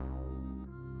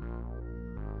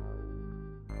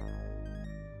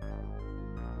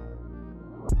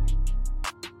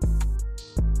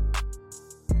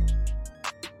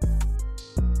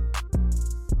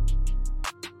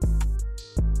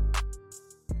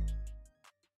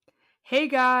Hey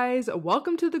guys,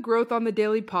 welcome to the Growth on the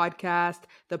Daily podcast,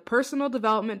 the personal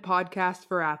development podcast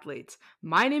for athletes.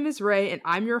 My name is Ray and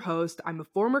I'm your host. I'm a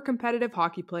former competitive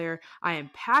hockey player. I am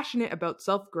passionate about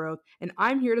self-growth and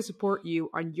I'm here to support you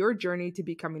on your journey to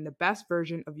becoming the best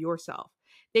version of yourself.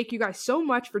 Thank you guys so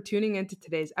much for tuning into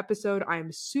today's episode. I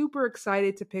am super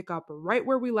excited to pick up right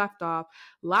where we left off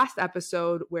last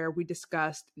episode where we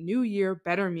discussed New Year,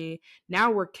 Better Me. Now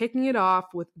we're kicking it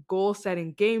off with goal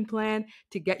setting game plan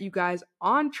to get you guys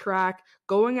on track,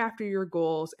 going after your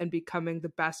goals and becoming the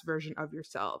best version of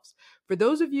yourselves. For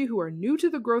those of you who are new to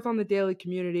the Growth on the Daily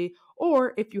community,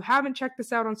 or if you haven't checked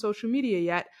us out on social media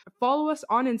yet, follow us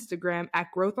on Instagram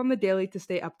at Growth on the Daily to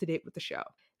stay up to date with the show.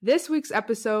 This week's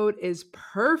episode is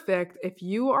perfect if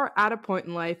you are at a point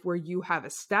in life where you have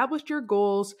established your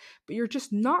goals, but you're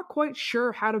just not quite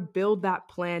sure how to build that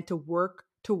plan to work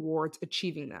towards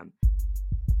achieving them.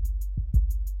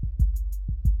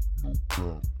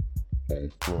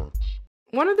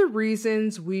 One of the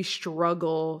reasons we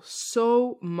struggle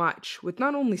so much with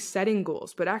not only setting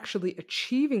goals, but actually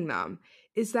achieving them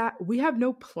is that we have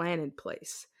no plan in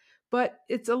place. But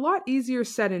it's a lot easier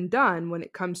said and done when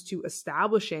it comes to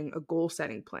establishing a goal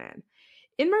setting plan.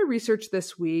 In my research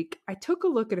this week, I took a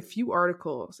look at a few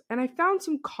articles and I found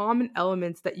some common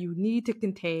elements that you need to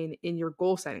contain in your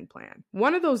goal setting plan.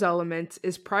 One of those elements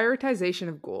is prioritization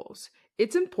of goals.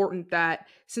 It's important that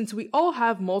since we all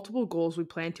have multiple goals we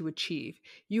plan to achieve,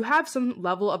 you have some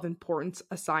level of importance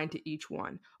assigned to each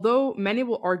one. Though many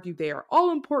will argue they are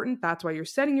all important, that's why you're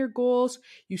setting your goals,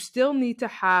 you still need to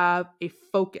have a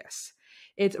focus.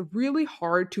 It's really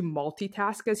hard to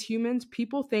multitask as humans.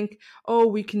 People think, oh,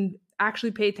 we can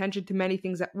actually pay attention to many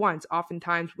things at once.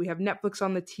 Oftentimes we have Netflix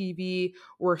on the TV,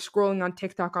 we're scrolling on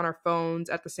TikTok on our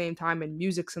phones at the same time, and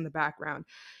music's in the background.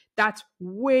 That's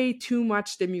way too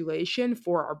much stimulation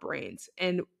for our brains.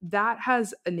 And that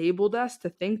has enabled us to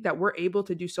think that we're able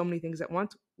to do so many things at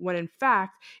once, when in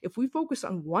fact, if we focus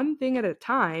on one thing at a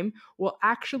time, we'll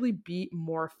actually be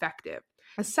more effective.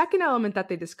 A second element that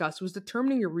they discussed was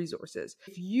determining your resources.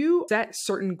 If you set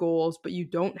certain goals, but you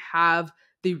don't have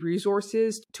the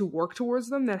resources to work towards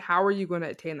them, then how are you going to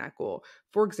attain that goal?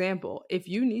 For example, if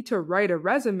you need to write a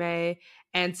resume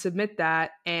and submit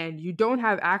that and you don't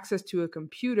have access to a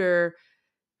computer,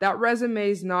 that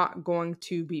resume is not going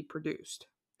to be produced.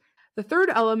 The third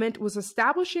element was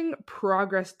establishing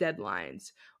progress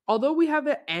deadlines. Although we have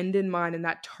an end in mind and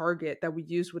that target that we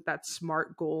use with that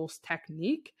SMART goals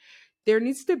technique, there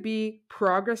needs to be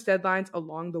progress deadlines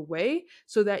along the way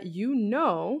so that you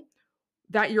know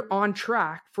that you're on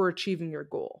track for achieving your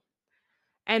goal.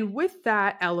 And with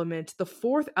that element, the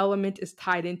fourth element is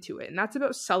tied into it, and that's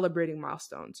about celebrating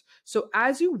milestones. So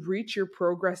as you reach your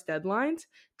progress deadlines,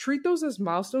 treat those as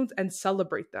milestones and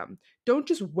celebrate them. Don't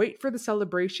just wait for the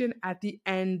celebration at the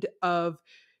end of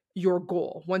your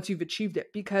goal once you've achieved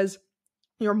it, because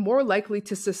you're more likely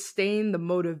to sustain the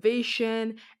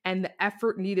motivation and the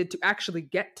effort needed to actually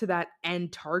get to that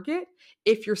end target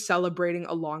if you're celebrating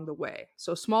along the way.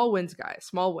 So small wins, guys,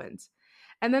 small wins.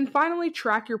 And then finally,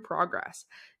 track your progress.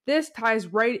 This ties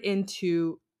right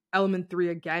into element 3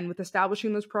 again with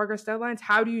establishing those progress deadlines.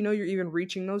 How do you know you're even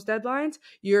reaching those deadlines?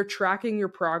 You're tracking your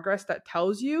progress that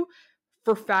tells you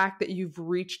for fact that you've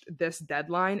reached this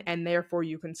deadline and therefore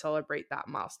you can celebrate that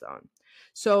milestone.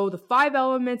 So the 5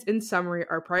 elements in summary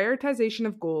are prioritization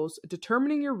of goals,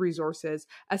 determining your resources,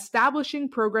 establishing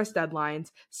progress deadlines,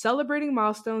 celebrating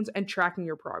milestones, and tracking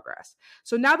your progress.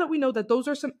 So now that we know that those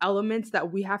are some elements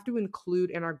that we have to include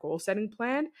in our goal setting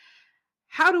plan,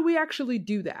 how do we actually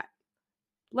do that?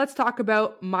 Let's talk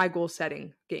about my goal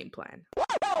setting game plan.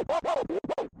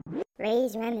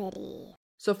 Ray's Remedy.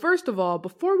 So first of all,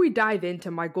 before we dive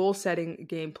into my goal setting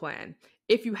game plan,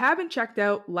 if you haven't checked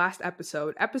out last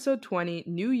episode, episode 20,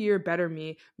 New Year, Better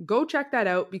Me, go check that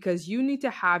out because you need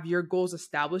to have your goals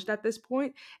established at this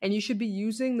point, and you should be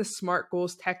using the SMART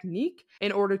goals technique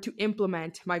in order to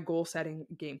implement my goal setting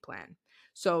game plan.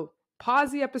 So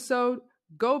pause the episode,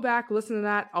 go back, listen to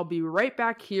that. I'll be right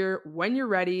back here when you're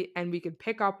ready and we can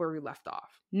pick up where we left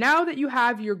off. Now that you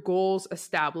have your goals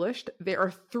established, there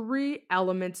are 3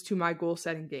 elements to my goal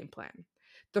setting game plan.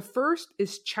 The first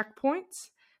is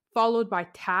checkpoints, followed by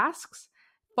tasks,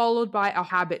 followed by a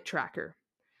habit tracker.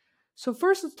 So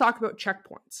first, let's talk about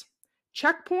checkpoints.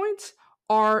 Checkpoints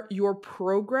are your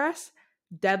progress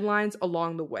deadlines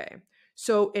along the way.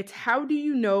 So it's how do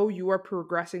you know you are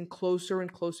progressing closer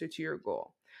and closer to your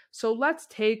goal? So let's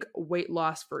take weight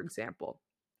loss, for example.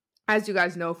 As you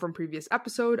guys know from previous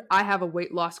episode, I have a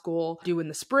weight loss goal due in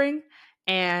the spring,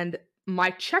 and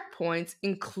my checkpoints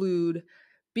include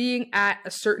being at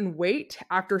a certain weight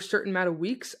after a certain amount of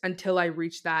weeks until I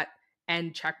reach that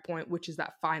end checkpoint, which is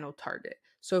that final target.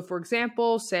 So, for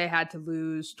example, say I had to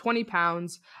lose 20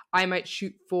 pounds, I might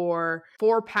shoot for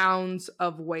 4 pounds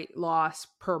of weight loss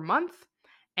per month.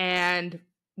 And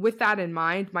with that in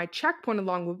mind, my checkpoint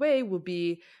along the way will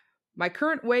be my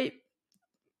current weight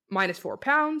minus 4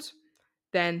 pounds,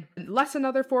 then less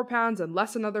another 4 pounds, and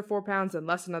less another 4 pounds, and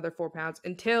less another 4 pounds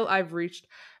until I've reached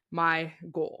my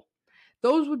goal.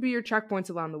 Those would be your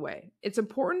checkpoints along the way. It's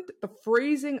important the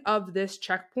phrasing of this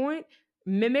checkpoint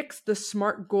mimics the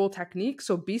SMART goal technique.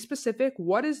 So be specific.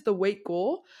 What is the weight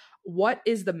goal? What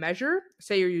is the measure?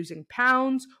 Say you're using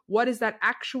pounds. What is that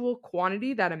actual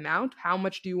quantity, that amount? How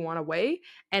much do you want to weigh?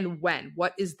 And when?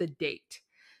 What is the date?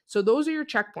 So those are your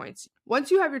checkpoints.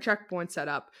 Once you have your checkpoints set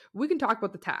up, we can talk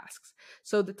about the tasks.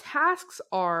 So the tasks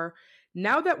are,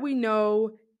 now that we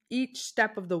know each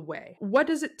step of the way, what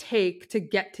does it take to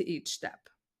get to each step?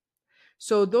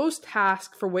 So those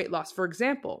tasks for weight loss, for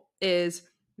example, is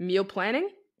meal planning.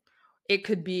 It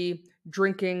could be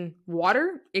drinking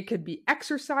water. It could be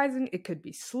exercising. It could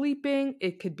be sleeping.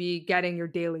 It could be getting your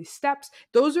daily steps.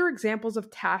 Those are examples of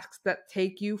tasks that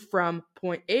take you from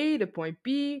point A to point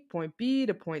B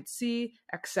to point C,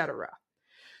 etc.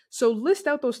 So list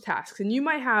out those tasks, and you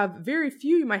might have very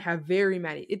few, you might have very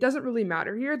many. It doesn't really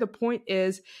matter here. The point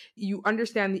is you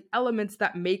understand the elements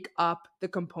that make up the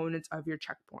components of your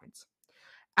checkpoints.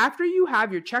 After you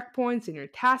have your checkpoints and your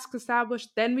tasks established,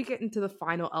 then we get into the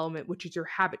final element, which is your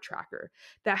habit tracker.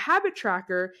 The habit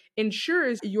tracker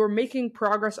ensures you're making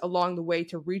progress along the way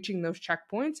to reaching those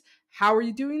checkpoints. How are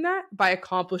you doing that? By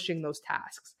accomplishing those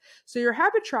tasks. So your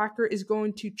habit tracker is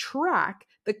going to track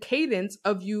the cadence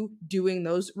of you doing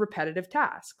those repetitive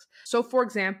tasks. So for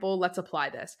example, let's apply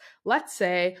this. Let's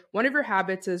say one of your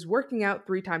habits is working out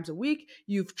 3 times a week.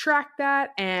 You've tracked that,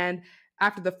 and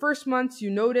after the first months,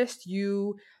 you noticed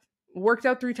you worked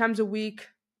out 3 times a week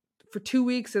for 2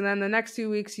 weeks, and then the next 2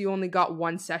 weeks, you only got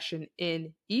 1 session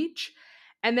in each.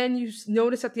 And then you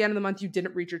notice at the end of the month, you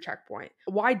didn't reach your checkpoint.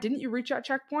 Why didn't you reach that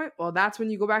checkpoint? Well, that's when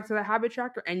you go back to the habit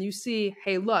tracker and you see,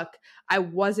 hey, look, I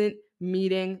wasn't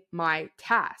meeting my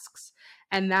tasks.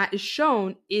 And that is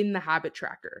shown in the habit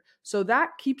tracker. So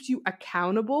that keeps you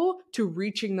accountable to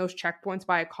reaching those checkpoints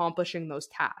by accomplishing those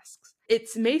tasks. It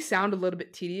may sound a little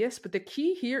bit tedious, but the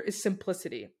key here is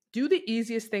simplicity. Do the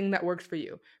easiest thing that works for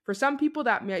you. For some people,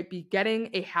 that might be getting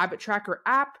a habit tracker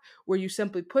app where you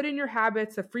simply put in your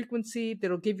habits, the frequency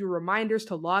that'll give you reminders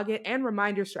to log it and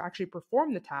reminders to actually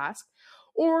perform the task.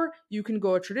 Or you can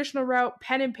go a traditional route,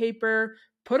 pen and paper,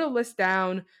 put a list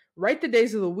down, write the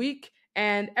days of the week,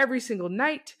 and every single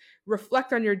night,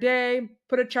 reflect on your day,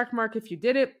 put a check mark if you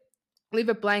did it, leave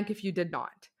it blank if you did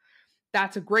not.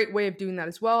 That's a great way of doing that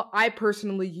as well. I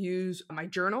personally use my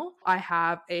journal. I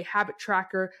have a habit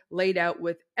tracker laid out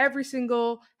with every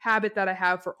single habit that I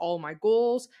have for all my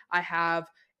goals. I have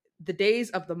the days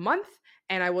of the month,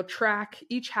 and I will track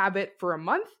each habit for a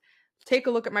month, take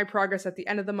a look at my progress at the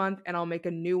end of the month, and I'll make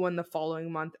a new one the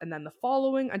following month and then the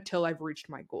following until I've reached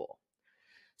my goal.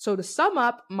 So to sum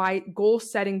up my goal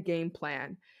setting game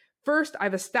plan, first,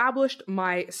 I've established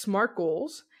my SMART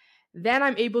goals. Then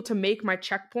I'm able to make my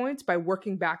checkpoints by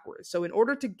working backwards. So in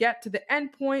order to get to the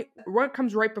end point, what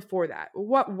comes right before that?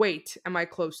 What weight am I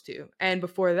close to? And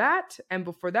before that, and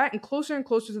closer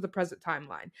to the present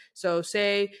timeline. So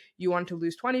say you want to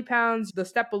lose 20 pounds, the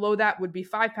step below that would be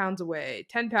 5 pounds away,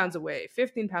 10 pounds away,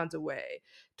 15 pounds away,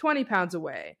 20 pounds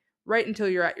away, right until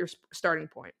you're at your starting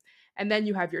point. And then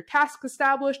you have your tasks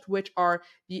established, which are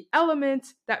the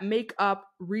elements that make up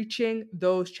reaching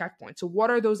those checkpoints. So what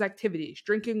are those activities?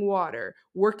 Drinking water,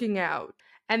 working out.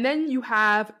 And then you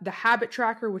have the habit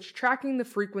tracker, which is tracking the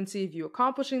frequency of you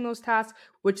accomplishing those tasks,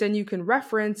 which then you can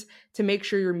reference to make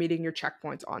sure you're meeting your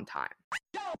checkpoints on time.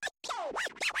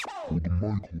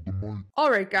 All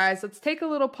right, guys, let's take a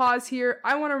little pause here.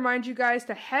 I want to remind you guys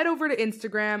to head over to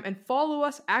Instagram and follow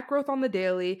us at Growth on the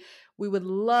Daily. We would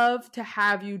love to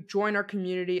have you join our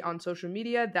community on social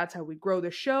media. That's how we grow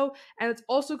the show. And it's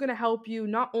also going to help you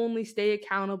not only stay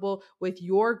accountable with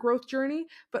your growth journey,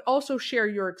 but also share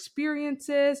your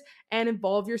experiences and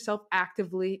involve yourself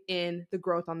actively in the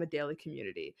Growth on the Daily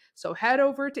community. So head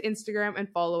over to Instagram and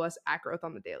follow us at Growth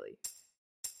on the Daily.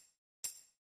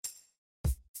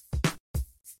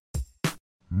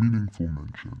 Meaningful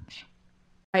mentions.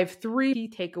 I have 3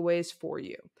 key takeaways for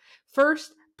you.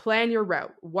 First, plan your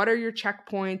route. What are your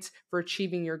checkpoints for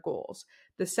achieving your goals?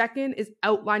 The second is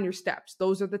outline your steps.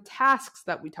 Those are the tasks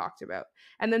that we talked about.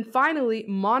 And then finally,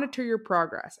 monitor your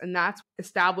progress. And that's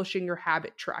establishing your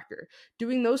habit tracker.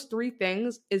 Doing those 3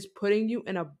 things is putting you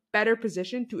in a better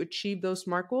position to achieve those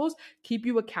SMART goals, keep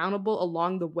you accountable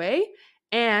along the way,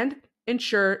 and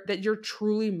ensure that you're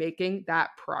truly making that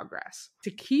progress.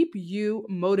 To keep you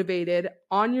motivated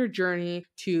on your journey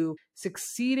to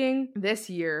succeeding this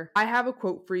year, I have a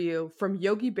quote for you from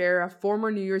Yogi Berra,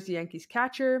 former New Year's Yankees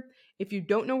catcher. If you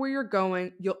don't know where you're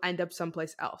going, you'll end up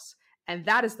someplace else. And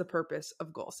that is the purpose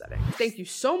of goal setting. Thank you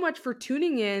so much for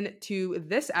tuning in to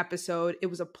this episode. It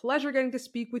was a pleasure getting to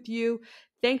speak with you.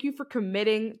 Thank you for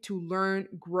committing to learn,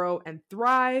 grow, and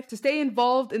thrive. To stay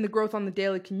involved in the Growth on the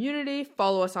Daily community,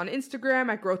 follow us on Instagram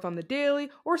at Growth on the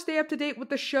Daily, or stay up to date with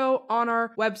the show on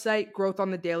our website,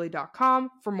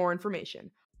 growthonthedaily.com, for more information.